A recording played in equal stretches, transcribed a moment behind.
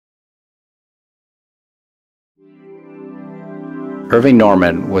Irving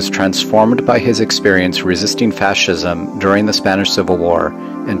Norman was transformed by his experience resisting fascism during the Spanish Civil War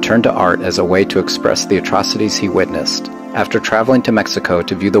and turned to art as a way to express the atrocities he witnessed. After traveling to Mexico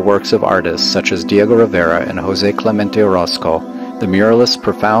to view the works of artists such as Diego Rivera and José Clemente Orozco, the muralist's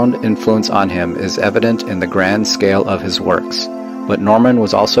profound influence on him is evident in the grand scale of his works. But Norman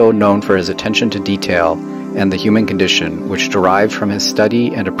was also known for his attention to detail and the human condition, which derived from his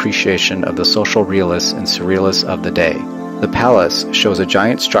study and appreciation of the social realists and surrealists of the day. The palace shows a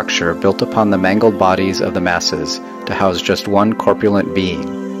giant structure built upon the mangled bodies of the masses to house just one corpulent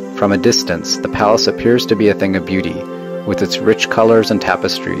being. From a distance, the palace appears to be a thing of beauty, with its rich colors and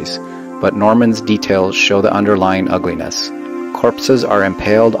tapestries, but Norman's details show the underlying ugliness. Corpses are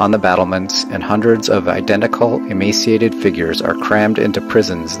impaled on the battlements, and hundreds of identical, emaciated figures are crammed into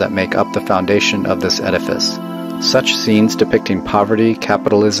prisons that make up the foundation of this edifice. Such scenes depicting poverty,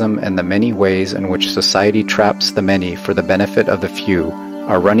 capitalism, and the many ways in which society traps the many for the benefit of the few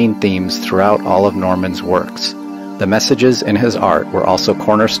are running themes throughout all of Norman's works. The messages in his art were also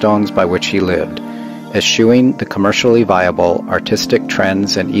cornerstones by which he lived, eschewing the commercially viable, artistic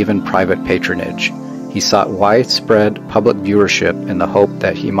trends and even private patronage. He sought widespread public viewership in the hope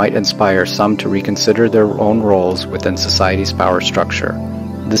that he might inspire some to reconsider their own roles within society's power structure.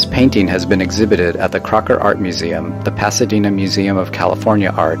 This painting has been exhibited at the Crocker Art Museum, the Pasadena Museum of California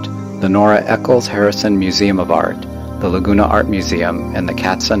Art, the Nora Eccles Harrison Museum of Art, the Laguna Art Museum, and the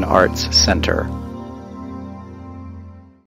Katzen Arts Center.